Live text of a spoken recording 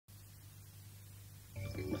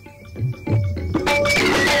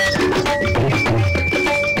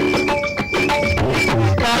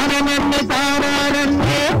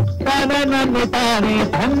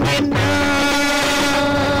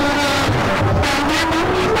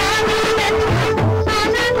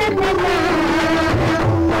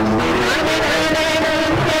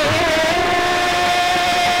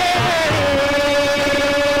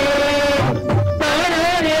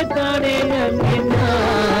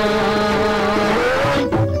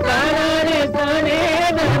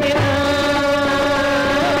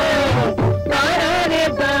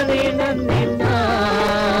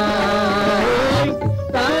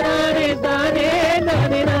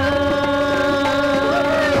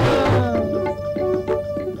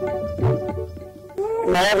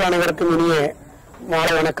அனைவருக்கும் இனிய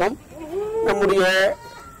மாலை வணக்கம். நம்முடைய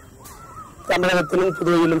தமிழகத்திலும்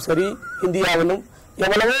புதுவையிலும் சரி இந்தியாவிலும்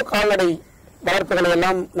எவ்வளவோ கால்நடை வளர்ப்புகளை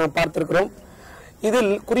எல்லாம் நாம் பார்த்திருக்கிறோம்.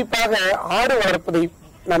 இதில் குறிப்பாக ஆடு வளர்ப்பதை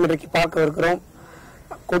நாம் இன்றைக்கு பார்க்க இருக்கிறோம்.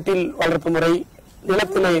 கொட்டில் வளர்ப்பு முறை,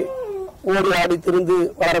 நிலத்திலே ஓடி ஆடி திரிந்து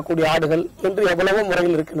வளரக்கூடிய ஆடுகள் என்று எவ்வளவோ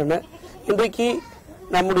முறைகள் இருக்கின்றன. இன்றைக்கு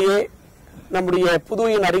நம்முடைய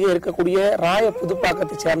புதுவையின் அருகே இருக்கக்கூடிய ராய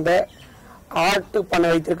புதுப்பாக்கத்தை சேர்ந்த ஆட்டு பண்ணை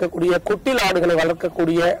வைத்திருக்கக்கூடிய கொட்டில் ஆடுகளை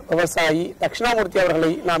வளர்க்கக்கூடிய விவசாயி தட்சிணாமூர்த்தி அவர்களை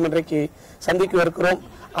நாம் இன்றைக்கு சந்திக்க இருக்கிறோம்.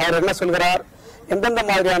 அவர் என்ன சொல்கிறார், எந்தெந்த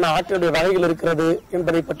மாதிரியான ஆட்டுடைய வகைகள் இருக்கிறது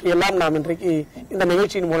என்பதை பற்றி எல்லாம் நாம் இன்றைக்கு இந்த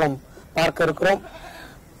நிகழ்ச்சியின் மூலம் பார்க்க இருக்கிறோம்.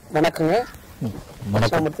 வணக்கங்க.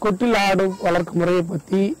 கொட்டில் ஆடு வளர்க்கும் முறையை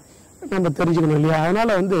பத்தி நம்ம தெரிஞ்சுக்கணும் இல்லையா? அதனால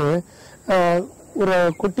ஒரு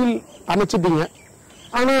கொட்டில் அமைச்சிட்டீங்க,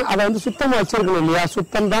 ஆனா அதை சுத்தமா வச்சிருக்கணும் இல்லையா?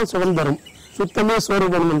 சுத்தம் தான் சுகம் தரும், சுத்தமே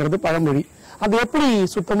சோறு பண்ணுன்றது பழமொழி. அது எப்படி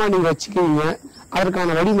சுத்தமா நீங்க வச்சுக்குவீங்க,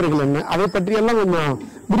 அதற்கான வழிமுறைகள் என்ன, அதை பற்றி எல்லாம் கொஞ்சம்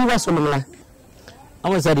விரிவா சொல்லுங்களேன்.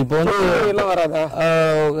 ஆமா சார், இப்போ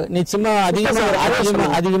நிச்சயமா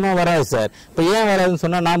அதிகமா வராது சார். இப்ப ஏன் வராதுன்னு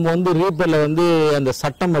சொன்னா, நாம ரீப்பர்ல அந்த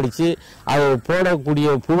சட்டம் அடிச்சு அது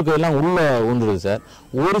போடக்கூடிய புழுக்கள் எல்லாம் உள்ள வந்துடுது சார்.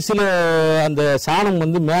 ஒரு சில அந்த சாணம்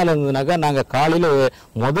மேல இருந்ததுனாக்கா நாங்க காலையில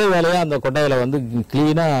முதல் வேலையா அந்த கொட்டாயில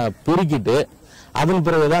கிளீனா பெருக்கிட்டு அதன்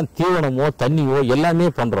பிறகுதான் தீவனமோ தண்ணியோ எல்லாமே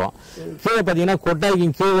பண்றோம். கீழே பாத்தீங்கன்னா கொட்டாய்க்கு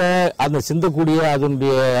கீழே அந்த சிந்தக்கூடிய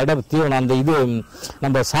அதனுடைய இடம் தீவனம் அந்த இது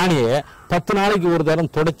நம்ம சாணியை 10 நாளைக்கு ஒரு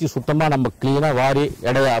தரம் தொடச்சி சுத்தமா நம்ம கிளீனா வாரி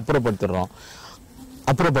எடையை அப்புறப்படுத்திடுறோம்.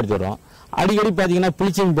 அடிக்கடி பாத்தீங்கன்னா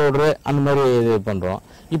ப்ளீச்சிங் பவுடரு அந்த மாதிரி இது பண்றோம்.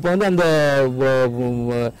 இப்போ அந்த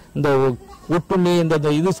இந்த ஒட்டுண்ணி இந்த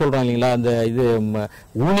இது சொல்றாங்க இல்லைங்களா, அந்த இது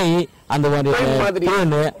உனி அந்த மாதிரி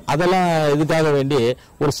அதெல்லாம் இதுக்காக வேண்டி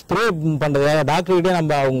ஒரு ஸ்ப்ரே பண்றதுக்காக டாக்டர்கிட்டே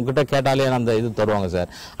நம்ம அவங்க கிட்ட கேட்டாலே அந்த இது தருவாங்க சார்.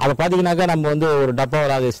 அதை பாத்தீங்கன்னாக்கா நம்ம ஒரு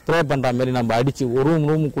டப்பாவில் அதை ஸ்ப்ரே பண்ற மாதிரி நம்ம அடிச்சு ஒரு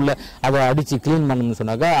ரூமுக்குள்ள அதை அடிச்சு கிளீன் பண்ணணும்னு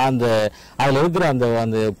சொன்னாக்கா அந்த அதுல இருக்கிற அந்த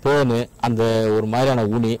அந்த பேனு அந்த ஒரு மாதிரியான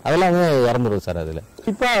உனி அதெல்லாமே இறந்துடும் சார். அதுல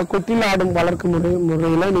இப்ப கொட்டில் ஆடும் வளர்க்கும்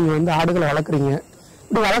முறையில நீங்க ஆடுகளை வளர்க்குறீங்க.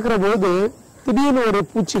 இப்படி வளர்க்குற போது திடீர்னு ஒரு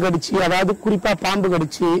பூச்சி கடிச்சு, அதாவது குறிப்பா பாம்பு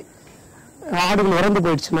கடிச்சு ஆடுகள் இறந்து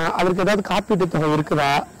போயிடுச்சுன்னா அதற்கு ஏதாவது காப்பீட்டு தொகை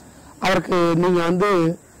இருக்குதா? அதற்கு நீங்க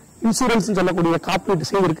இன்சூரன்ஸ் சொல்லக்கூடிய காப்பீட்டு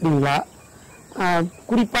செய்திருக்கிறீங்களா?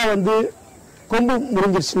 குறிப்பா கொம்பு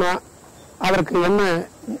முறிஞ்சிருச்சுன்னா அதற்கு என்ன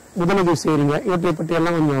முதலுதவி செய்யறீங்க? இவற்றை பற்றி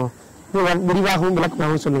எல்லாம் கொஞ்சம் விரிவாகவும்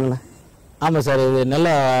விளக்கமாகவும் சொல்லுங்களேன். ஆமா சார், இது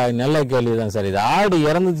நல்ல கேள்விதான் சார். இது ஆடு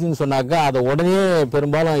இறந்துச்சுன்னு சொன்னாக்கா அதை உடனே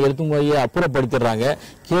பெரும்பாலும் எடுத்து போய் அப்புறப்படுத்திடுறாங்க,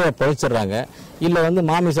 கீழே பழிச்சிடுறாங்க. இல்ல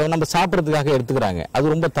மாமிசம் நம்ம சாப்பிட்றதுக்காக எடுத்துக்கிறாங்க.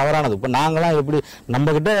 அது ரொம்ப தவறானது. இப்ப நாங்களாம் எப்படி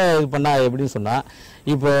நம்ம கிட்ட இது பண்ணா எப்படின்னு சொன்னா,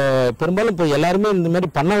 இப்ப பெரும்பாலும் இப்ப எல்லாருமே இந்த மாதிரி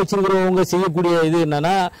பண்ண வச்சிருக்கிறவங்க செய்யக்கூடிய இது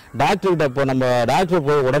என்னன்னா, டாக்டர் கிட்ட இப்போ நம்ம டாக்டர்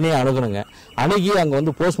போய் உடனே அணுகணுங்க. அணுகி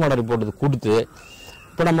அங்க போஸ்ட்மார்ட்டம் ரிப்போர்ட் கொடுத்து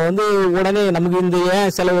இப்போ நம்ம உடனே நமக்கு இந்த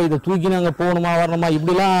ஏன் செலவு இதை தூக்கி நாங்கள் போகணுமா வரணுமா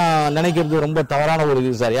இப்படிலாம் நினைக்கிறது ரொம்ப தவறான ஒரு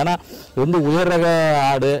இது சார். ஏன்னா உயர் ரக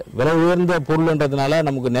ஆடு விலை உயர்ந்த பொருள்ன்றதுனால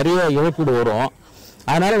நமக்கு நிறைய இழப்பீடு வரும்.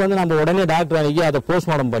 அதனால நம்ம உடனே டாக்டர் அன்னைக்கு அதை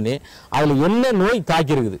போஸ்ட்மார்ட்டம் பண்ணி அதுல என்ன நோய்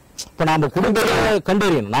தாக்கி இருக்குது இப்ப நாம கொடுக்கற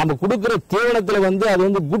கண்டறியணும். நாம கொடுக்கிற தீவனத்துல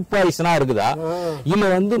அது குட் பாய்சனா இருக்குதா, இல்ல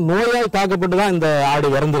நோயால் தாக்கப்பட்டுதான் இந்த ஆடு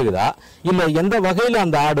இறந்துருக்குதா, இல்ல எந்த வகையில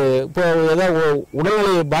அந்த ஆடு இப்போ ஏதாவது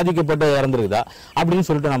உடல்நிலை பாதிக்கப்பட்டு இறந்துருக்குதா அப்படின்னு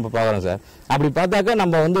சொல்லிட்டு நம்ம பாக்குறோம் சார். அப்படி பார்த்தாக்க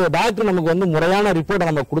நம்ம டாக்டர் நமக்கு முறையான ரிப்போர்ட்டை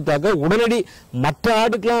நம்ம கொடுத்தாக்க உடனடி மற்ற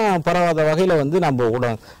ஆடுக்கெல்லாம் பரவாத வகையில நம்ம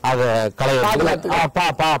அதை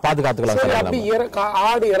பாதுகாத்துக்கலாம்.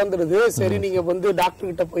 ஆடு இறந்துருது, சரி நீங்க டாக்டர்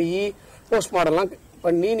கிட்ட போய் போஸ்ட்மார்ட்டம்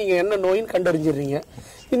பண்ணி நீங்க என்ன நோயின்னு கண்டறிஞ்சிடுறீங்க.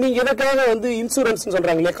 நீங்க எனக்காக இன்சூரன்ஸ்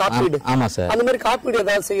சொல்றாங்க இல்லையா, காப்பீடு. ஆமா சார், அந்த மாதிரி காப்பீடு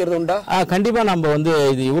ஏதாவது செய்யறது உண்டா? கண்டிப்பா நம்ம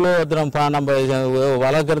இது இவ்வளவு நம்ம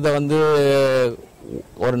வளர்க்கறத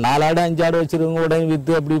ஒரு 4 ஆடு 5 ஆடு வச்சிருக்கவங்க உடனே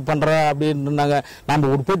விற்று அப்படி பண்ணுறோம் அப்படின்றாங்க. நம்ம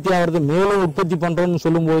உற்பத்தி ஆகிறது மேலும் உற்பத்தி பண்ணுறோம்னு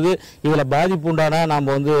சொல்லும்போது இதில் பாதிப்பு உண்டானா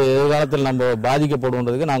நம்ம வந்து எதிர்காலத்தில் நம்ம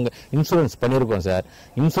பாதிக்கப்படுன்றதுக்கு நாங்கள் இன்சூரன்ஸ் பண்ணியிருக்கோம் சார்.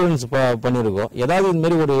 இன்சூரன்ஸ் பண்ணியிருக்கோம். ஏதாவது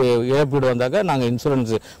இதுமாரி ஒரு இழப்பீடு வந்தாக்கா நாங்கள்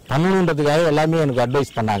இன்சூரன்ஸ் பண்ணணுன்றதுக்காக எல்லாமே எனக்கு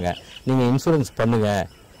அட்வைஸ் பண்ணாங்க. நீங்கள் இன்சூரன்ஸ் பண்ணுங்கள்,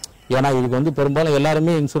 ஏன்னா இதுக்கு வந்து பெரும்பாலும்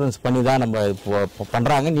எல்லாருமே இன்சூரன்ஸ் பண்ணி தான் நம்ம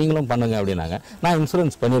பண்ணுறாங்க, நீங்களும் பண்ணுங்க அப்படின்னாங்க. நான்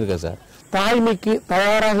இன்சூரன்ஸ் பண்ணியிருக்கேன் சார். தாய்மைக்கு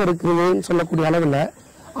தயாராக இருக்குதுன்னு சொல்லக்கூடிய அளவில்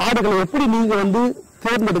ஆடுகளை எப்படி நீங்க வந்து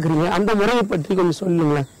தேர்ந்தெடுக்கிறீங்க, அந்த முறையை பற்றி கொஞ்சம்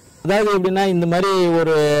சொல்லுங்களேன். அதாவது எப்படின்னா, இந்த மாதிரி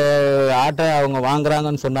ஒரு ஆட்டை அவங்க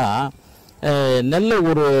வாங்குறாங்கன்னு சொன்னா நல்ல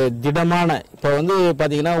ஒரு திடமான, இப்போ வந்து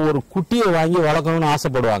பார்த்தீங்கன்னா ஒரு குட்டியை வாங்கி வளர்க்கணும்னு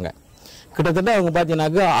ஆசைப்படுவாங்க. கிட்டத்தட்ட அவங்க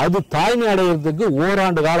பார்த்தீங்கன்னாக்கா அது தாய்மை அடைகிறதுக்கு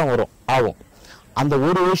ஓராண்டு காலம் ஆகும். அந்த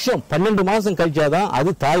ஒரு வருஷம் 12 மாசம் கழிச்சாதான் அது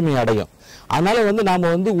தாய்மை அடையும். அதனால வந்து நாம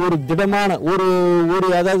வந்து ஒரு திடமான ஒரு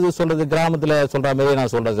அதாவது சொல்றது கிராமத்துல சொல்ற மாதிரி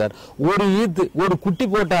நான் சொல்றேன் சார், ஒரு குட்டி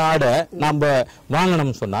போட்ட ஆடை நம்ம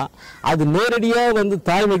வாங்கணும்னு சொன்னா அது நேரடியா வந்து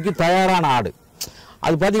தாய்மைக்கு தயாரான ஆடு.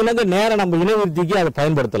 அது பாத்தீங்கன்னா நேரம் நம்ம இனவிருத்திக்கு அதை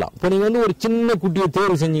பயன்படுத்தலாம். இப்போ நீங்க வந்து ஒரு சின்ன குட்டியை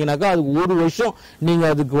தேர்வு செஞ்சீங்கன்னாக்கா அது ஒரு வருஷம் நீங்க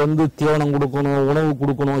அதுக்கு வந்து தீவனம் கொடுக்கணும், உணவு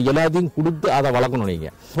கொடுக்கணும், எல்லாத்தையும் கொடுத்து அதை வளர்க்கணும். நீங்க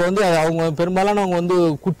இப்போ வந்து அவங்க பெரும்பாலானவங்க வந்து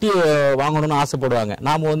குட்டியை வாங்கணும்னு ஆசைப்படுவாங்க.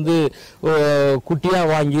 நாம வந்து குட்டியா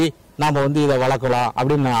வாங்கி நாம வந்து இதை வளர்க்கலாம்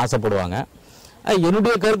அப்படின்னு ஆசைப்படுவாங்க.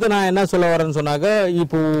 என்னுடைய கருத்தை நான் என்ன சொல்ல வரேன்னு சொன்னாக்கா,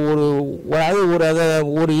 இப்போ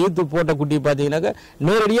ஒரு ஈத்து போட்ட குட்டி பார்த்தீங்கன்னாக்கா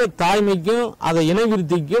நேரடியாக தாய்மைக்கும் அதை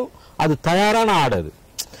இனவிருத்திக்கும் அது தயாரான ஆடு. அது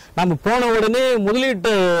நம்ம போன உடனே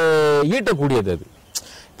முதலீட்டை ஈட்டக்கூடியது. அது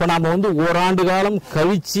இப்போ நம்ம வந்து ஓராண்டு காலம்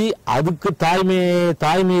கழிச்சு அதுக்கு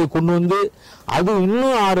தாய்மையை கொண்டு வந்து அது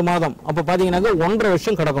இன்னும் 6 மாதம், அப்போ பார்த்தீங்கன்னாக்கா 1.5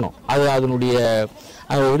 வருஷம் கிடக்கணும் அது அதனுடைய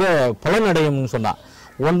இதை பலன் அடையும்னு சொன்னா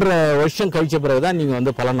 1.5 வருஷம் கழிச்ச பிறகுதான் நீங்க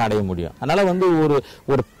வந்து பலன் அடைய முடியும். அதனால வந்து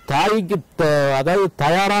ஒரு தாய்க்கு அதாவது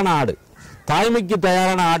தயாரான ஆடு, தாய்மைக்கு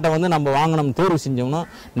தயாரான ஆட்டை வந்து நம்ம வாங்கணும் தேர்வு செஞ்சோம்னா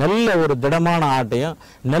நல்ல ஒரு திடமான ஆட்டையும்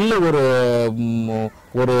நல்ல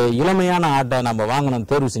ஒரு இளமையான ஆட்டை நம்ம வாங்கணும்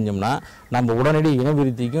தேர்வு செஞ்சோம்னா நம்ம உடனடி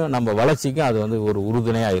இனவிருத்திக்கும் நம்ம வளர்ச்சிக்கும் அது வந்து ஒரு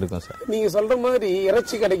உறுதுணையா இருக்கும் சார். நீங்க சொல்ற மாதிரி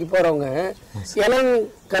இறைச்சி கடைக்கு போறவங்க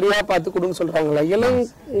இளங்கரியா பார்த்து கொடுன்னு சொல்றாங்களா,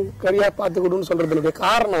 இளங்கரியா பார்த்து கொடுன்னு சொல்றதுக்கு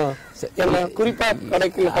காரணம் என்ன? குறிப்பா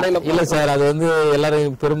கடையில இல்ல சார், அது வந்து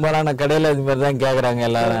எல்லாரும் பெரும்பாலான கடையில இது மாதிரி தான் கேக்குறாங்க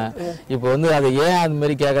எல்லாரும். இப்ப வந்து அது ஏன் அது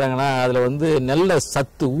மாதிரி கேக்குறாங்கன்னா அதுல வந்து நல்ல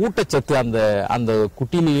சத்து, ஊட்டச்சத்து அந்த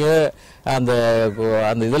குட்டிலேயே அந்த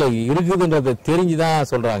இதுல இருக்குதுன்றத தெரிஞ்சுதான்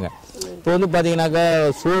சொல்றாங்க. இப்போ வந்து பாத்தீங்கன்னாக்கா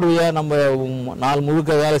சோர்வையா நம்ம நாள்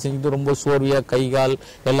முழுக்க வேலை செஞ்சுட்டு ரொம்ப சோர்வையா கை கால்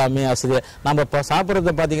எல்லாமே அசதியா நம்ம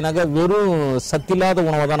சாப்பிட்றத பாத்தீங்கன்னாக்கா வெறும் சத்தில்லாத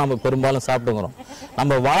உணவை தான் நம்ம பெரும்பாலும் சாப்பிட்டுக்கிறோம்.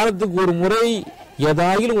 நம்ம வாரத்துக்கு ஒரு முறை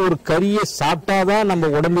ஏதாயிலும் ஒரு கறியை சாப்பிட்டாதான் நம்ம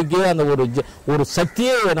உடம்புக்கே அந்த ஒரு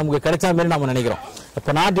சக்தியே நமக்கு கிடைச்ச மாதிரி நம்ம நினைக்கிறோம்.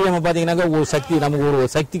 இப்ப நாட்டில் பாத்தீங்கன்னாக்கா ஒரு சக்தி நமக்கு ஒரு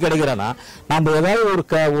சக்தி கிடைக்கிறன்னா நம்ம ஏதாவது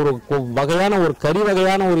ஒரு வகையான ஒரு கறி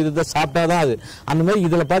வகையான ஒரு இதை சாப்பிட்டாதான் அது. அந்த மாதிரி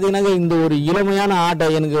இதுல பாத்தீங்கன்னாக்கா இந்த ஒரு இளமையான ஆட்டை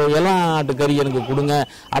எனக்கு இளம் ஆட்டு கறி எனக்கு கொடுங்க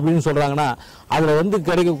அப்படின்னு சொல்றாங்கன்னா அதுல வந்து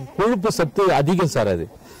கிடைக்க கொழுப்பு சத்து அதிகம் சார். அது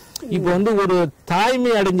இப்ப வந்து ஒரு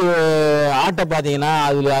தாய்மை அடைஞ்ச ஆட்டை பாத்தீங்கன்னா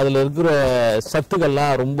அதுல இருக்கிற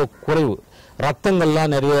சத்துக்கள்லாம் ரொம்ப குறைவு,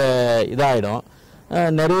 ரத்தங்கள்லாம் நிறைய இதாயிடும்,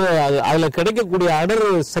 நிறைய அதுல கிடைக்கக்கூடிய அடர்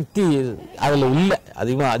சக்தி அதுல இல்லை,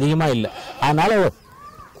 அதிகமா இல்லை. அதனால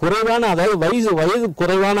குறைவான, அதாவது வயது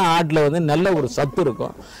குறைவான ஆட்டுல வந்து நல்ல ஒரு சத்து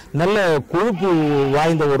இருக்கும், நல்ல கொழுப்பு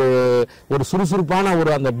வாய்ந்த ஒரு சுறுசுறுப்பான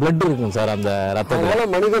அந்த பிளட் இருக்கும் சார் அந்த ரத்தத்துல.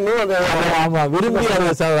 மனிதனும் ஆமா விரும்பி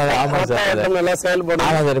ஆமா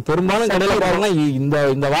சார். பெரும்பாலும் கடையில பாருங்கன்னா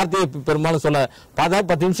இந்த வார்த்தையை பெரும்பாலும் சொல்ல பார்த்தா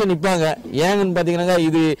 10 நிமிஷம் நிப்பாங்க. ஏங்கன்னு பாத்தீங்கன்னா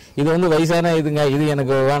இது வந்து வயசான இதுங்க, இது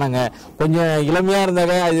எனக்கு வேணாங்க, கொஞ்சம் இளமையா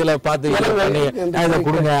இருந்தாங்க இதுல பார்த்து இதை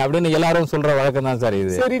கொடுங்க அப்படின்னு எல்லாரும் சொல்ற வழக்கம் தான் சார்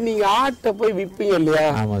இது. சரி, நீங்க ஆட்டை போய் விப்பீங்க இல்லையா?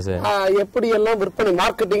 எப்படி எல்லாம் விற்பனை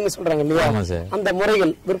மார்க்கெட்டிங் சொல்றாங்க இல்லையா, அந்த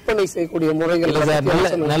முறைகள், விற்பனை செய்யக்கூடிய முறைகள்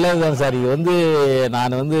நல்லதுதான் சார். இது வந்து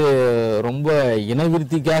நான் வந்து ரொம்ப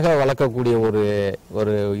இனவிருத்திக்காக வளர்க்கக்கூடிய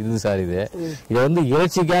ஒரு இது சார். இது வந்து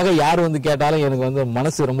இறைச்சிக்காக யார் வந்து கேட்டாலும் எனக்கு வந்து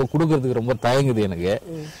மனசு ரொம்ப கொடுக்கறதுக்கு ரொம்ப தயங்குது எனக்கு.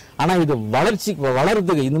 ஆனா இது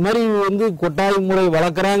வளர்றதுக்கு இந்த மாதிரி வந்து கொட்டாய் முறை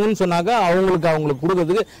வளர்க்குறாங்கன்னு சொன்னாக்கா அவங்களுக்கு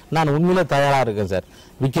கொடுக்கறதுக்கு நான் உண்மையில தயாரா இருக்கேன் சார்.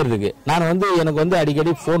 விற்கிறதுக்கு நான் வந்து எனக்கு வந்து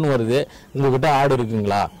அடிக்கடி போன் வருது, உங்ககிட்ட ஆடு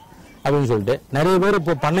இருக்குங்களா அப்படின்னு சொல்லிட்டு. நிறைய பேர்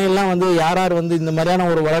இப்போ பண்ணையெல்லாம் வந்து யார் வந்து இந்த மாதிரியான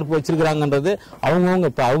ஒரு வளர்ப்பு வச்சிருக்கிறாங்கன்றது அவங்கவுங்க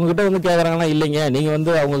இப்போ அவங்க கிட்ட வந்து கேட்குறாங்கன்னா, இல்லைங்க நீங்க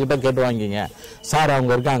வந்து அவங்க கிட்ட கேட்டு வாங்கிங்க சார்,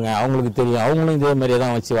 அவங்க இருக்காங்க, அவங்களுக்கு தெரியும், அவங்களும் இதே மாதிரியே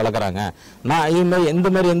தான் வச்சு வளர்க்குறாங்க. நான்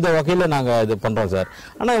இது மாதிரி எந்த வகையில நாங்க இது பண்றோம் சார்.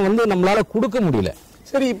 ஆனா வந்து நம்மளால கொடுக்க முடியல.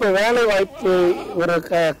 சரி, இப்ப வேலை வாய்ப்பு ஒரு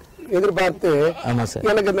எதிர்பார்த்து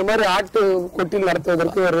எனக்கு இந்த மாதிரி ஆட்டு கொட்டில்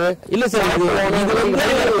நடத்துவதற்கு ஒரு இல்ல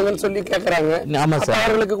சார் சொல்லி கேக்குறாங்க. ஆமா சார்,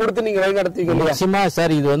 அவர்களுக்கு கொடுத்து நீங்க வழி நடத்துவீங்க. நிச்சயமா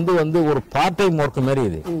சார், இது வந்து ஒரு பார்ட் டைம் ஒர்க் மாதிரி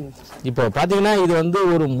இது. இப்போ பாத்தீங்கன்னா இது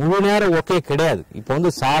ஒரு முழு நேர ஒர்க்கே கிடையாது.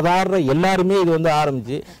 இப்போ சாதாரண எல்லாருமே இது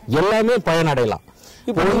ஆரம்பிச்சு எல்லாமே பயனடையலாம்.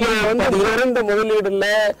 இப்போ நீங்க இரண்டு முதலீடுல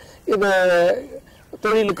இந்த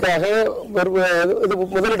தொழிலுக்காக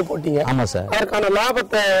முதலீடு போட்டீங்க. ஆமா சார். அதற்கான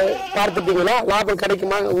லாபத்தை பார்த்துட்டீங்களா? லாபம்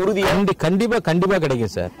கிடைக்குமா? உறுதியா? கண்டிப்பா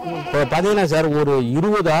கிடைக்கும் சார். இப்போ பாத்தீங்கன்னா சார், ஒரு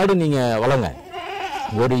 20 ஆடு நீங்க வளங்க.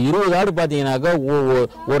 ஒரு 20 ஆடு பாத்தீங்கன்னாக்கா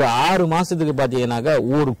ஒரு 6 மாசத்துக்கு பாத்தீங்கன்னாக்கா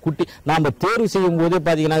ஒரு குட்டி நாம தேர்வு செய்யும் போதே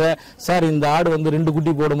பாத்தீங்கன்னாக்கா சார் இந்த ஆடு 2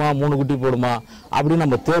 குட்டி போடுமா 3 குட்டி போடுமா அப்படின்னு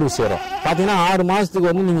நம்ம தேர்வு செய்யறோம். பாத்தீங்கன்னா 6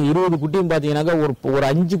 மாசத்துக்கு நீங்க 20 குட்டியும் பாத்தீங்கன்னாக்கா ஒரு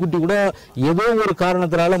 5 குட்டி கூட ஏதோ ஒரு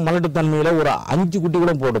காரணத்தினால மலட்டுத்தன்மையில ஒரு 5 குட்டி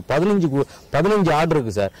கூட போடும். 15 ஆடு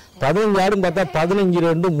இருக்கு சார். 15 ஆடுன்னு பார்த்தா 15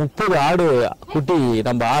 2 30 ஆடு குட்டி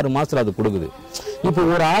நம்ம 6 மாசத்துல அது கொடுக்குது. இப்போ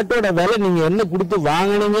ஒரு ஆட்டோட விலை நீங்க என்ன கொடுத்து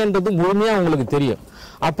வாங்கினீங்கன்றது முழுமையா உங்களுக்கு தெரியும்.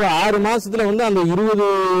 அப்ப 6 மாசத்துல அந்த 20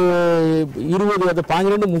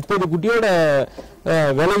 12 30 குட்டியோட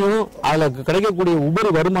விலையும் அதுல கிடைக்கக்கூடிய உபரி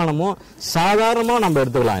வருமானமும் சாதாரணமா நம்ம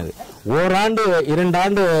எடுத்துக்கலாம். இது ஓராண்டு 2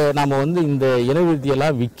 ஆண்டு நாம இந்த இனவிருத்தி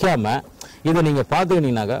எல்லாம் விற்காம இதை நீங்க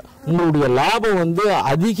பாத்துக்கிட்டீங்கன்னாக்கா உங்களுடைய லாபம்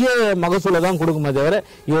அதிக மகசூலை தான் கொடுக்குமே தவிர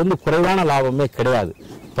இது குறைவான லாபமே கிடையாது.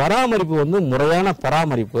 பராமரிப்பு முறையான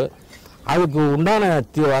பராமரிப்பு, அதுக்கு உண்டான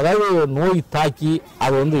அதாவது நோய் தாக்கி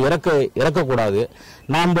அது இறக்கக்கூடாது.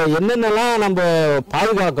 நம்ம என்னென்னலாம் நம்ம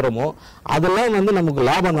பாதுகாக்கிறோமோ அதெல்லாம் நமக்கு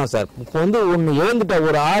லாபம் தான் சார். இப்போ ஒன்று இறந்துட்டா,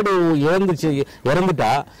 ஒரு ஆடு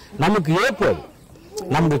இறந்துட்டா நமக்கு ஏற்பது,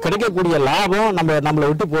 நமக்கு கிடைக்கக்கூடிய லாபம் நம்மளை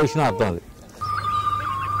விட்டு போயிடுச்சுன்னு அர்த்தம். அது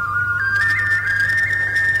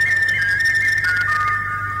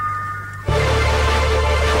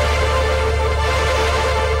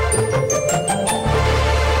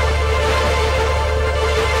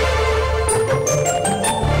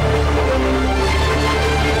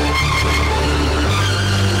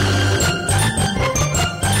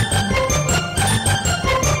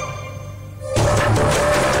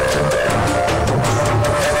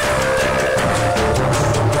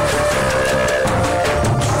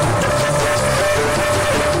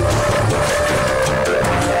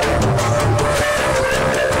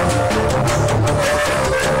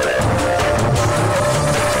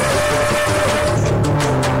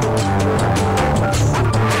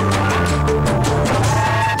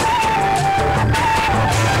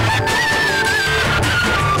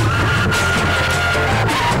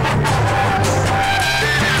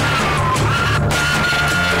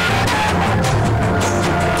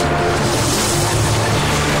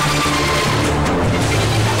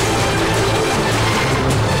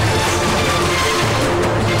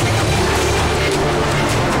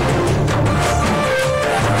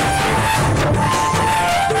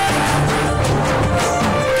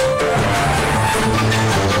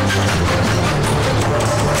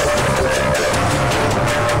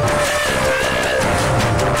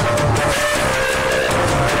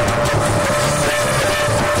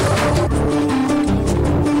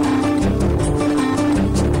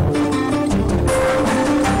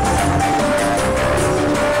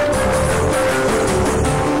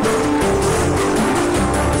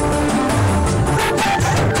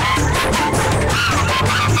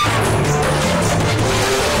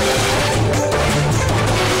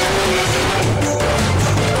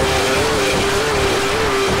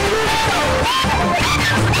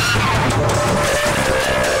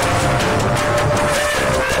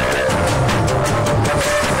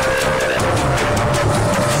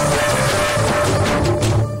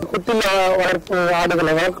வளர்ப்பு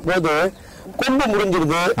ஆடுகளை வளர்க்கும் போது கொம்பு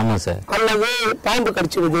முறிஞ்சிருது அல்லது பாம்பு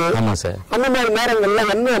கடிச்சிருது, அந்த மாதிரி நேரங்கள்ல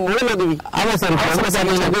என்ன முதலுதவி? ஆமா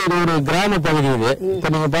சார், இது ஒரு கிராம பகுதி. இது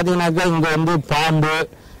இப்ப நீங்க பாத்தீங்கன்னாக்கா இங்க பாம்பு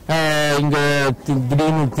இங்க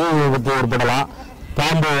திடீர்னு தீ விபத்து ஏற்படலாம்,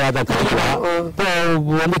 பாம்பு அதை கடிக்கலாம்.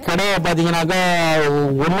 இப்போ கடையை பாத்தீங்கன்னாக்கா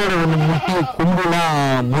ஒன்னோட ஒண்ணு முட்டி கொம்புலாம்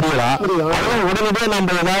முறியலாம். அதெல்லாம் உடனடியே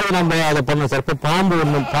நம்ம ஏதாவது நம்ம அதை பண்ணோம் சார். இப்போ பாம்பு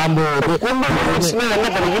என்ன பண்ணும்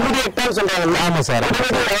சொல்றாங்க. ஆமா சார்,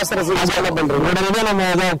 உடனடியே நம்ம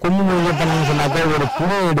ஏதாவது கொம்பு முறிய பண்ணணும்னு சொன்னாக்கா ஒரு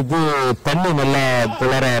துணி எடுத்து தண்ணி நல்லா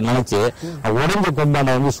புலர நினைச்சு உடஞ்ச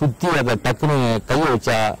கொம்பாண்ட சுத்தி அதை டக்குன்னு கையை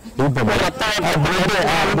வச்சா இது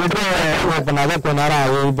பண்ணாதான் கொஞ்ச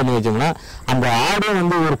நேரம் இது பண்ணி வச்சோம்னா அந்த ஆடு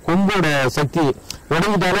ஒரு கொம்போட சக்தி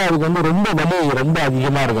உடஞ்சிட்டாலே அதுக்கு ரொம்ப வலி ரொம்ப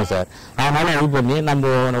அதிகமா இருக்கும் சார். அதனால இது பண்ணி நம்ம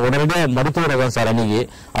உடனடியாக மருத்துவரை தான் சார் அன்னைக்கு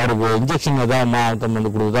அவருக்கு இன்ஜெக்ஷன் தான் மாத்தம்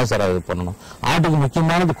கொடுத்துதான் சார் அது பண்ணணும். ஆட்டுக்கு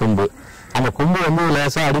முக்கியமானது கொம்பு. அந்த கொம்பு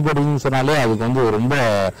லேசா அடிபடுதுன்னு சொன்னாலே அதுக்கு ரொம்ப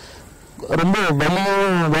ரொம்ப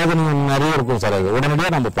வலியும் வேதனையும் நிறைய இருக்கும் சார். அது உடனடியா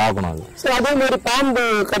நம்ம பார்க்கணும். அது சார் அதே மாதிரி பாம்பு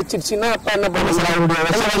கடிச்சிருச்சுன்னா அப்ப என்ன பண்ணுங்க சார்?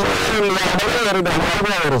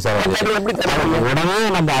 வரும் சார். எப்படி தருவாங்க? உடனே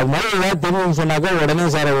நம்ம அது மாதிரி ஏதாவது தெரியும்னு சொன்னாக்கா உடனே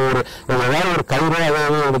சார் ஏதாவது ஒரு கயிறோ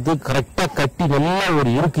அதாவது எடுத்து கரெக்டா கட்டி நல்லா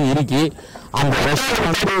ஒரு இறுக்கி அந்த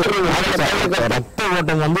ரத்த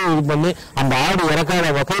ஓட்டம் வந்து இது பண்ணி அந்த ஆடு இறக்காத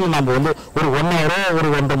வகையில் நம்ம வந்து ஒரு 1 hour ஒரு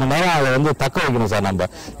 1.5 மணி நேரம் அதை வந்து தக்க வைக்கணும் சார். நம்ம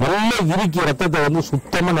நல்லா இறுக்கி ரத்தத்தை வந்து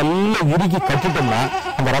சுத்தமா நல்லா இறுக்கி கட்டிட்டோம்னா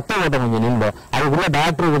அந்த ரத்த ஓட்டம் கொஞ்சம் நின்றுடும். அதுக்குள்ள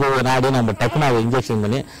டாக்டர் உதவி நாடி நம்ம டக்குனு அதை இன்ஜெக்ஷன்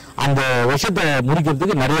பண்ணி அந்த விஷத்தை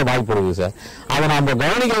முடிக்கிறதுக்கு நிறைய வாய்ப்பு இருக்குது சார். அதை நம்ம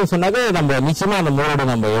கவனிக்கணும்னு சொன்னாக்க நம்ம நிச்சயமா அந்த முறையோட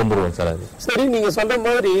நம்ம எழுந்துருவோம் சார். அது சரி, நீங்க சொல்ற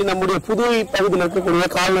மாதிரி நம்முடைய புதுவை பகுதியில் இருக்கக்கூடிய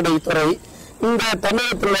கால்நடை துறை இந்த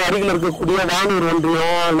தமிழகத்துல அருகில் இருக்கக்கூடிய வானூர்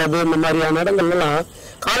ஒன்றியம் அல்லது இந்த மாதிரியான இடங்கள்லாம்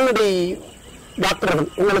கால்நடை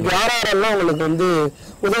டாக்டர்கள் உங்களுக்கு யாரெல்லாம் உங்களுக்கு வந்து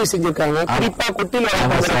உதவி செஞ்சிருக்காங்க? குறிப்பா குட்டில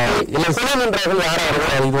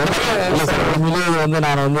வந்து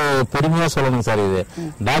நான் வந்து பெருமையா சொல்லணும் சார். இது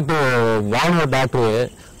டாக்டர் வானூர் டாக்டர்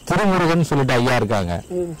திருமுருகன் சொல்லிட்டு ஐயா இருக்காங்க,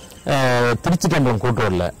 திருச்சி டம்பளம்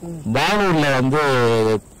கூட்டூர்ல. வானூர்ல வந்து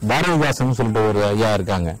பாரதிதாசன் சொல்லிட்டு ஒரு ஐயா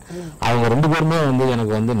இருக்காங்க. அவங்க 2 பேருமே வந்து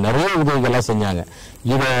எனக்கு வந்து நிறைய உதவிகள்லாம் செஞ்சாங்க.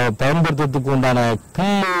 இதை பயன்படுத்துறதுக்கு உண்டான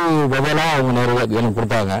புல்லு விதையெல்லாம் அவங்க நிறைய எனக்கு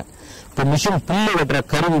கொடுத்தாங்க. இப்ப மிஷின் புல்லு வெட்டுற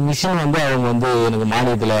கருவி மிஷின் வந்து அவங்க வந்து எனக்கு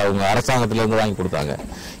மானியத்துல அவங்க அரசாங்கத்துல இருந்து வாங்கி கொடுத்தாங்க.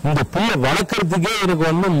 இந்த புல்லை வளர்க்கறதுக்கே எனக்கு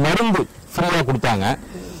வந்து மருந்து ஃப்ரீயா கொடுத்தாங்க.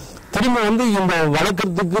 திரும்ப வந்து இந்த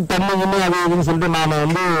வளர்க்கறதுக்கு தண்ணி அது இதுன்னு சொல்லிட்டு நான்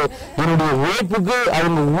வந்து என்னுடைய உழைப்புக்கு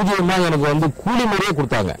அவங்க ஊதியமா எனக்கு வந்து கூலி முறையே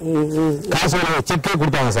கொடுத்தாங்க. காசோட செக்கே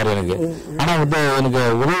கொடுத்தாங்க சார் எனக்கு. ஆனா வந்து எனக்கு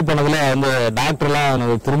உதவி பண்ணதுல அந்த டாக்டர்லாம்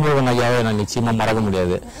எனக்கு திரும்ப ஐயாவே நான் நிச்சயமா மறக்க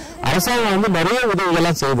முடியாது. அரசாங்கம் வந்து நிறைய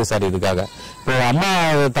உதவிகள்லாம் செய்யுது சார் இதுக்காக. இப்போ அம்மா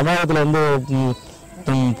தமிழகத்துல வந்து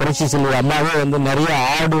புரட்சி செல்வி அம்மாவே வந்து நிறைய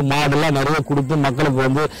ஆடு மாடுலாம் நிறைய கொடுத்து மக்களுக்கு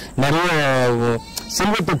வந்து நிறைய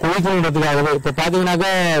செல்வத்தை குறைக்கணுன்றதுக்காகவே. இப்ப பாத்தீங்கன்னாக்கா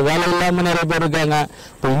வேலை இல்லாம நிறைய பேர் இருக்காங்க.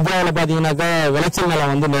 இப்ப இந்தியாவில பாத்தீங்கன்னாக்கா விளைச்சல்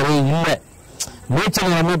நிலம் வந்து நிறைய இல்லை.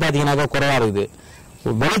 மேய்ச்சல் நிலமே பாத்தீங்கன்னாக்கா குறைவா இருக்குது.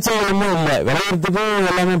 விளைச்சல் நிலமும் இல்லை, விளையாடுறதுக்கும்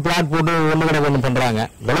எல்லாமே பிளாட் போட்டு ஒண்ணு பண்றாங்க.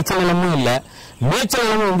 விளைச்சல் நிலமும் இல்லை, மேய்ச்சல்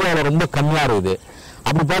நிலமும் இந்தியாவில ரொம்ப கம்மியா இருக்குது.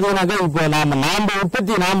 அப்படி பாத்தீங்கன்னாக்கா இப்ப நாம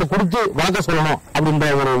உற்பத்தி நாம கொடுத்து வளர்க்க சொல்லணும் அப்படின்ற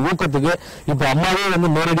ஒரு ஊக்கத்துக்கு இப்ப அம்மாவே வந்து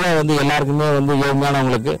நேரடியா வந்து எல்லாருக்குமே வந்து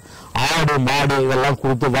ஏழ்மையானவங்களுக்கு ஆடு மாடு இதெல்லாம்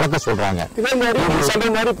கொடுத்து வளர்க்க சொல்றாங்க. இதே மாதிரி சொல்ற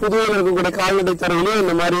மாதிரி புதுவையில் இருக்கக்கூடிய கால்நடை துறையிலும்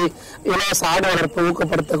இந்த மாதிரி இலவச ஆடு வளர்ப்பு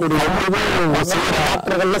ஊக்கப்படுத்தக்கூடிய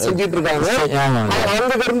டாக்டர்கள் செஞ்சிட்டு இருக்காங்க.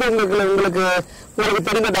 அங்க இருந்து உங்களுக்கு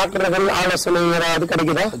தெரிந்த டாக்டர்கள் ஆலோசனை ஏதாவது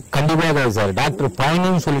கிடைக்குதா? கண்டிப்பாக சார். டாக்டர்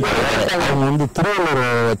பழனின்னு சொல்லிட்டு அவங்க வந்து திருவள்ளூர்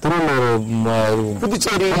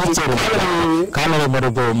புதுச்சேரி கால்நடை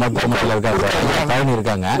மருத்துவமனையில் இருக்காங்க சார். பழனி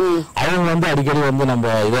இருக்காங்க. அவங்க வந்து அடிக்கடி வந்து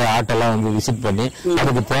நம்ம இதே ஆட்டெல்லாம் வந்து விசிட் பண்ணி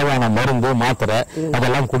அதுக்கு தேவையான மருந்து மாத்திரை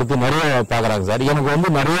அதெல்லாம் கொடுத்து நிறைய பாக்குறாங்க சார். எனக்கு வந்து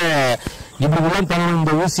நிறைய இப்படி எல்லாம் பண்ணணும்,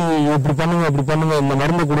 இந்த ஊசி இப்படி பண்ணுங்க அப்படி பண்ணுங்க, இந்த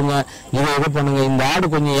மருந்து கொடுங்க, இதை பண்ணுங்க, இந்த ஆடு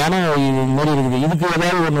கொஞ்சம் ஏன்னா மாரி இருக்குது, இதுக்கு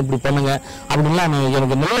ஏதாவது ஒண்ணு இப்படி பண்ணுங்க அப்படின்லாம்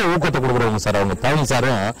எனக்கு நல்ல ஊக்கத்தை கொடுக்குறவங்க சார். அவங்க பழனி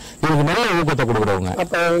சாரும் எனக்கு நல்ல ஊக்கத்தை கொடுக்குறவங்க.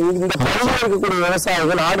 அப்ப இந்த பழனியில் இருக்கக்கூடிய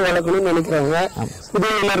விவசாயிகள் ஆடு வளர்க்கணும்னு நினைக்கிறாங்க.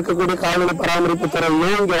 புதுவையில் இருக்கக்கூடிய கால்நடை பராமரிப்பு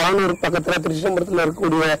துறையும் இங்க வானூர் பக்கத்துல திருச்சிதம்பரத்துல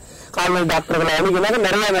இருக்கக்கூடிய கால்நடை டாக்டர்களை அணுகினாங்க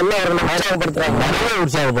நிறைய நல்ல அவர்களை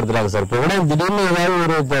உற்சாகப்படுத்துறாங்க சார். இப்போ கூட திடீர்னு ஏதாவது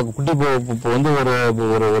ஒரு குட்டி வந்து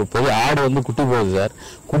ஒரு பெரிய ஆடு வந்து குட்டி போகுது சார்.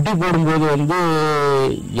 குட்டி போடும்போது வந்து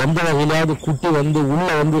எந்த வகையிலாவது குட்டி வந்து உள்ள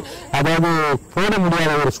வந்து அதாவது போட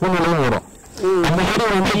முடியாத ஒரு சூழ்நிலையும் வரும். அந்த மாதிரி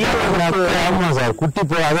வந்து ஆமா சார். குட்டி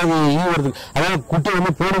அதாவது ஈவறதுக்கு அதாவது குட்டி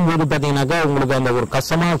வந்து போடும்போது பாத்தீங்கன்னாக்கா உங்களுக்கு அந்த ஒரு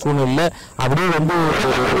கஷ்டமான சூழ்நிலை அப்படியே வந்து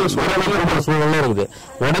சூழ்நிலை இருக்குது.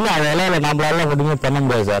 உடனே அதெல்லாம் நம்மளால ஒண்ணுமே பண்ண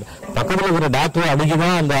முடியாது சார். பக்கத்துல இருக்கிற டாக்டர்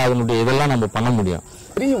அடிக்கதான் அந்த அதனுடைய இதெல்லாம் நம்ம பண்ண முடியும்.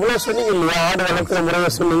 இவ்வளவு சொன்னீங்க இல்லையா, ஆடு வளர்க்கிற முறையை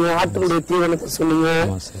சொன்னீங்க, ஆட்டினுடைய தீவனத்தை சொன்னீங்க,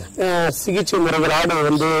 சிகிச்சை முறைகள், ஆடு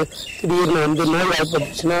வந்து திடீர்னு வந்து நோய்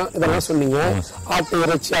வாய்ப்பட்டுச்சுன்னா இதெல்லாம் சொன்னீங்க, ஆட்டு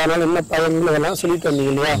இறைச்சி அதனால என்ன பயன்கள் இதெல்லாம் சொல்லிட்டு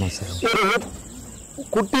வந்தீங்க இல்லையா. ஒரு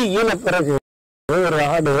குட்டி ஈன பிறகு ஒரு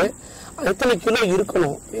ஆடு எத்தனை கிலோ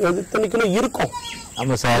இருக்கணும், எத்தனை கிலோ இருக்கும்?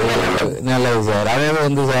 ஆமா சார், நல்லது சார். அதாவது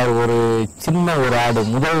வந்து சார் ஒரு சின்ன ஒரு ஆடு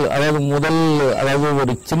அதாவது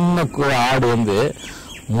ஒரு சின்ன ஆடு வந்து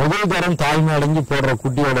முதல் தரம் தாய்மை அடைஞ்சு போடுற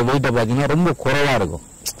குட்டியோட வெயிட்டை பார்த்தீங்கன்னா ரொம்ப குறைவா இருக்கும்.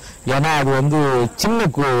 ஏன்னா அது வந்து சின்ன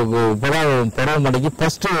பருவம் அடைஞ்சு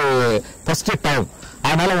ஃபர்ஸ்ட் டைம்.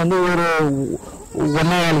 அதனால வந்து ஒரு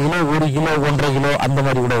 1.25 கிலோ 1 கிலோ 1.5 கிலோ அந்த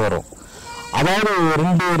மாதிரி கூட வரும். அதாவது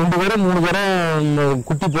 2 தரம் 3 தரம்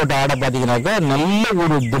குட்டி போட்ட ஆடை பார்த்தீங்கன்னாக்கா நல்ல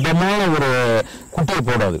ஒரு திடமான ஒரு குட்டியை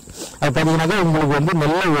போடாது. அது பார்த்தீங்கன்னாக்கா உங்களுக்கு வந்து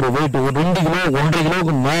நல்ல ஒரு வெயிட் ஒரு 2 கிலோ 1.5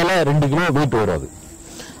 கிலோவுக்கு மேல 2 கிலோ வெயிட் வராது.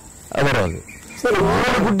 சார்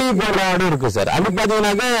 3 குட்டி போடுற ஆடும் இருக்கு சார். அது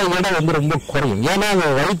பாத்தீங்கன்னாக்கா இடம் வந்து ரொம்ப குறையும். ஏன்னா அது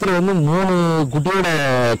வயிற்றுல வந்து 3 குட்டியோட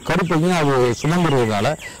கருப்பையும் அது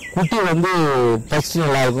சுமந்துறதுனால குட்டி வந்து ஃபர்ஸ்ட்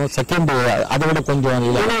நல்லா இருக்கும், செகண்ட் அதை விட கொஞ்சம்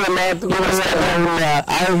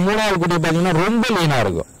 3வது குட்டி பாத்தீங்கன்னா ரொம்ப லீனா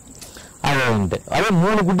இருக்கும். அது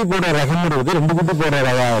 3 குட்டி போடுற ரகம் இருக்குது, 2 குட்டி போடுற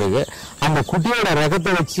ரகம் இருக்கு. அந்த குட்டியோட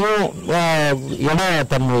ரகத்தை வச்சும்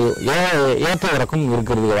தன்மை ஏற்ற இறக்கம்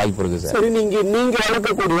இருக்கிறதுக்கு வாய்ப்பு இருக்கு சார். சரி, நீங்க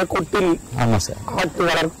வளர்க்கக்கூடிய கொட்டில் ஆட்டு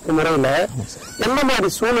வளர்ப்பு முறையில எந்த மாதிரி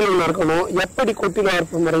சூழ்நிலைகள் இருக்கணும், எப்படி கொட்டில்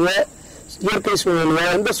வளர்ப்பு முறைய இயற்கை சூழ்நிலை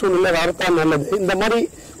எந்த சூழ்நிலை வளர்த்தா நல்லது, இந்த மாதிரி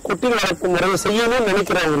கொட்டில் வளர்ப்பு முறையை செய்யணும்னு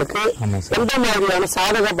நினைக்கிறவங்களுக்கு எந்த மாதிரியான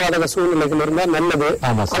சாதக பாதக சூழ்நிலைகள் இருந்தா நல்லது,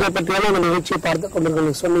 அதை பற்றியான அந்த நிகழ்ச்சியை பார்த்து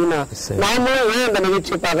கொண்டிருக்க சொன்னீங்கன்னா நாமளும் ஏன் இந்த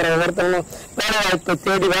நிகழ்ச்சியை பார்க்கிறோம். ஒவ்வொருத்தவங்களும் வேலை வாய்ப்பை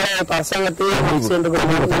தேடி வேலை வாய்ப்பு அரசாங்கத்தையே சேர்ந்து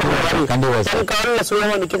காலில்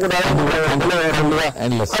சுயமா நிக்க கூடாது.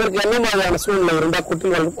 அதற்கு என்ன மாதிரியான சூழ்நிலை இருந்தா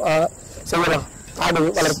கொட்டில் வளர்ப்பு செய்யலாம் ஆடு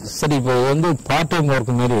வளர்ப்பு? சரி, இப்போ வந்து பார்ட்-டைம்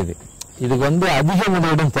ஒர்க் மாரி இதுக்கு வந்து அதிக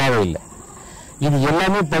முதலீடும் தேவையில்லை. இது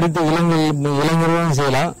எல்லாமே படித்த இளைஞர்களும்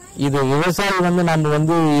செய்யலாம். இது விவசாயி வந்து நம்ம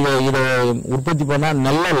வந்து இதை உற்பத்தி பண்ணா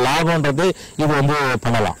நல்ல லாபம்ன்றது இது வந்து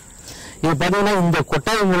பண்ணலாம். இது பாத்தீங்கன்னா இந்த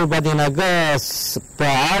கொட்டாய் முறை பாத்தீங்கன்னாக்கா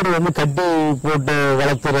இப்ப ஆடு வந்து கட்டி போட்டு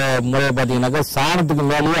வளர்த்துற முறையை பாத்தீங்கன்னாக்கா சாணத்துக்கு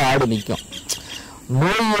மேலேயே ஆடு நிற்கும்,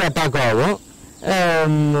 நோய் அட்டாக் ஆகும்.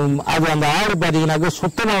 அது அந்த ஆடு பாத்தீங்கன்னாக்கா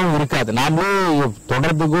சுத்தமாகவும் இருக்காது. நாமளே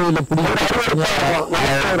தொடர்றதுக்கோ இல்ல பிடிக்கிறதுக்கோ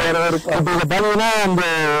பாத்தீங்கன்னா அந்த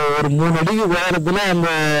ஒரு 3 அடிக்கு உயரத்துல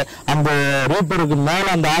அந்த ரீப்பருக்கு மேல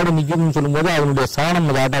அந்த ஆடு நிக்கணும்னு சொல்லும் போது அதனுடைய சாணம்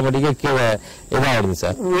அது ஆட்டோமேட்டிக்கா கீழே இதாகிடுது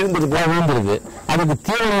சார், விழுந்துருது. அதுக்கு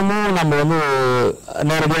தீவனமும் நம்ம வந்து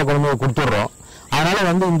நேரடியாக கொண்டு கொடுத்துடுறோம். அதனால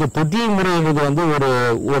வந்து இந்த தொட்டில் முறைங்கிறது வந்து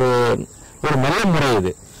ஒரு நல்ல முறை.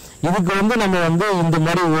 இதுக்கு வந்து நம்ம வந்து இந்த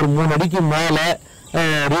மாதிரி ஒரு 3 அடிக்கு மேல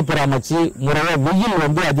ரீப்பர் அமைச்சு முறையா வெயில்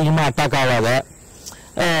வந்து அதிகமா அட்டாக் ஆகாத,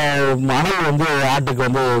 மணல் வந்து ஆட்டுக்கு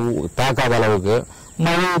வந்து தாக்காத அளவுக்கு,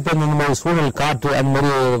 மழை இப்போ இந்த மாதிரி சூழல் காற்று அந்த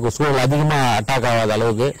மாதிரி சூழல் அதிகமா அட்டாக் ஆகாத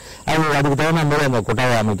அளவுக்கு அதுக்கு தகுந்த மாதிரி அந்த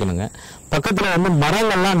கொட்டாயை அமைக்கணுங்க. பக்கத்துல வந்து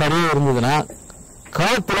மரங்கள்லாம் நிறைய இருந்ததுன்னா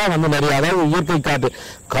காற்றுலாம் வந்து நிறைய, அதாவது இயற்கை காற்று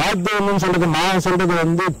சொல்றது நான் சொல்றது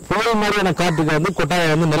வந்து புயல் மாதிரியான காற்றுக்கு வந்து கொட்டாயை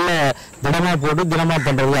வந்து நல்ல திடமா போட்டு தினமா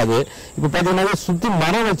பண்றது. அது இப்ப பாத்தீங்கன்னா சுத்தி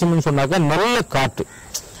மரம் வச்சோம்னு சொன்னாக்கா நல்ல காற்று,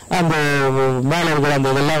 அந்த மேல இருக்கிற அந்த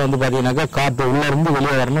இதெல்லாம் வந்து பாத்தீங்கன்னாக்கா காற்று உள்ள இருந்து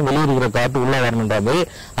வெளியே வரணும், வெளியே இருக்கிற காற்று உள்ள வரணுன்றது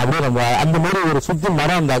அப்படியே நம்ம அந்த மாதிரி ஒரு சுத்தி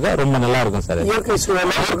மரம் இருந்தாக்கா ரொம்ப நல்லா இருக்கும் சார். இயற்கை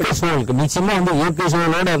சூழலுக்கு நிச்சயமா வந்து இயற்கை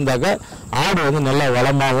சூழலோட இருந்தாக்கா ஆடு வந்து நல்ல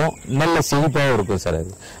வளமாகவும் நல்ல செழிப்பாகவும் இருக்கும் சார்.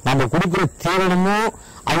 அது நம்ம கொடுக்குற தீவனமும்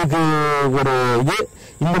அதுக்கு ஒரு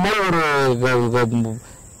இந்த மாதிரி ஒரு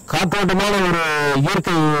காற்றோட்டமான ஒரு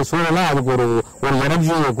இயற்கை சூழலாம் அதுக்கு ஒரு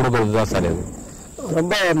எனர்ஜி கொடுக்கறது தான் சார். அது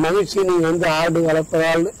ரொம்ப மகிழ்ச்சி. நீங்க வந்து ஆடு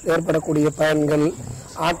வளர்ப்பதால் ஏற்படக்கூடிய பயன்கள்,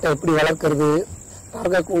 ஆட்டை எப்படி வளர்க்கிறது,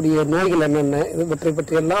 பார்க்கக்கூடிய நோய்கள் என்னென்ன, இவற்றை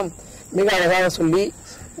பற்றி எல்லாம் மிக அழகாக சொல்லி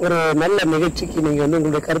ஒரு நல்ல நிகழ்ச்சிக்கு நீங்க வந்து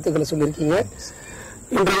உங்களுடைய கருத்துக்களை சொல்லியிருக்கீங்க.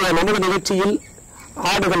 இன்றைய நமது நிகழ்ச்சியில்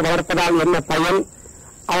ஆடுகள் வளர்ப்பதால் என்ன பயன்,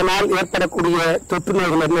 அதனால் ஏற்படக்கூடிய தொற்று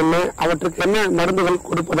நோய்கள் என்னென்ன, அவற்றுக்கு என்ன மருந்துகள்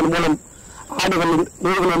கொடுப்பதன் மூலம் ஆடுகளின்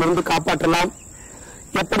நோய்களிலிருந்து காப்பாற்றலாம்,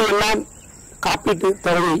 எப்படியெல்லாம் காப்பீட்டு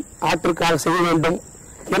தொகையை ஆட்டிற்காக செய்ய வேண்டும்,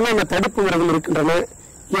 என்னென்ன தடுப்பு முறைகள் இருக்கின்றன,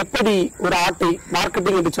 எப்படி ஒரு ஆட்டை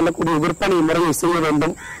மார்க்கெட்டிங் என்று சொல்லக்கூடிய விற்பனை முறையை செய்ய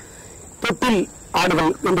வேண்டும், தொட்டில்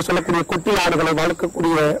ஆடுகள் என்று சொல்லக்கூடிய கொட்டில் ஆடுகளை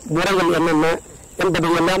வளர்க்கக்கூடிய முறைகள் என்னென்ன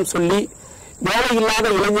என்பதை எல்லாம் சொல்லி வேலையில்லாத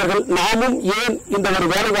இளைஞர்கள் நாமும் ஏன் இந்த ஒரு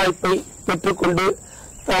வேலை வாய்ப்பை பெற்றுக்கொண்டு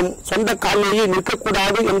தாம் சொந்த காலிலேயே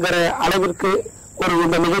நிற்கக்கூடாது என்கிற அளவிற்கு ஒரு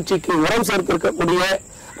இந்த நிகழ்ச்சிக்கு உரம் சேர்த்திருக்கக்கூடிய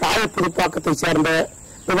ராய புதுப்பாக்கத்தை சேர்ந்த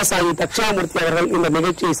விவசாயி தட்சிணாமூர்த்தி அவர்கள் இந்த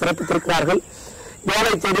நிகழ்ச்சியை சிறப்பித்திருக்கிறார்கள்.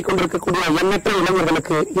 வேலை தேடிக்கொண்டிருக்கக்கூடிய எண்ணற்ற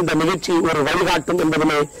இளைஞர்களுக்கு இந்த நிகழ்ச்சி ஒரு வழிகாட்டும்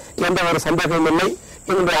என்பதிலே எந்த ஒரு சந்தேகமும் இல்லை.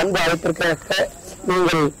 என்னுடைய அன்பு அழைப்பிற்காக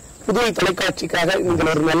நீங்கள் புதிய தொலைக்காட்சிக்காக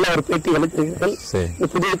நீங்கள் ஒரு நல்ல ஒரு பேட்டி அளித்திருக்கிறீர்கள்.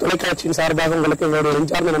 புதிய தொலைக்காட்சியின் சார்பாக உங்களுக்கு எங்களுடைய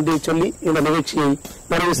நெஞ்சார்ந்த நன்றியை சொல்லி இந்த நிகழ்ச்சியை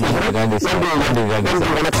நிறைவு செய்கிறேன். நன்றி,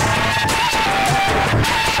 வணக்கம்.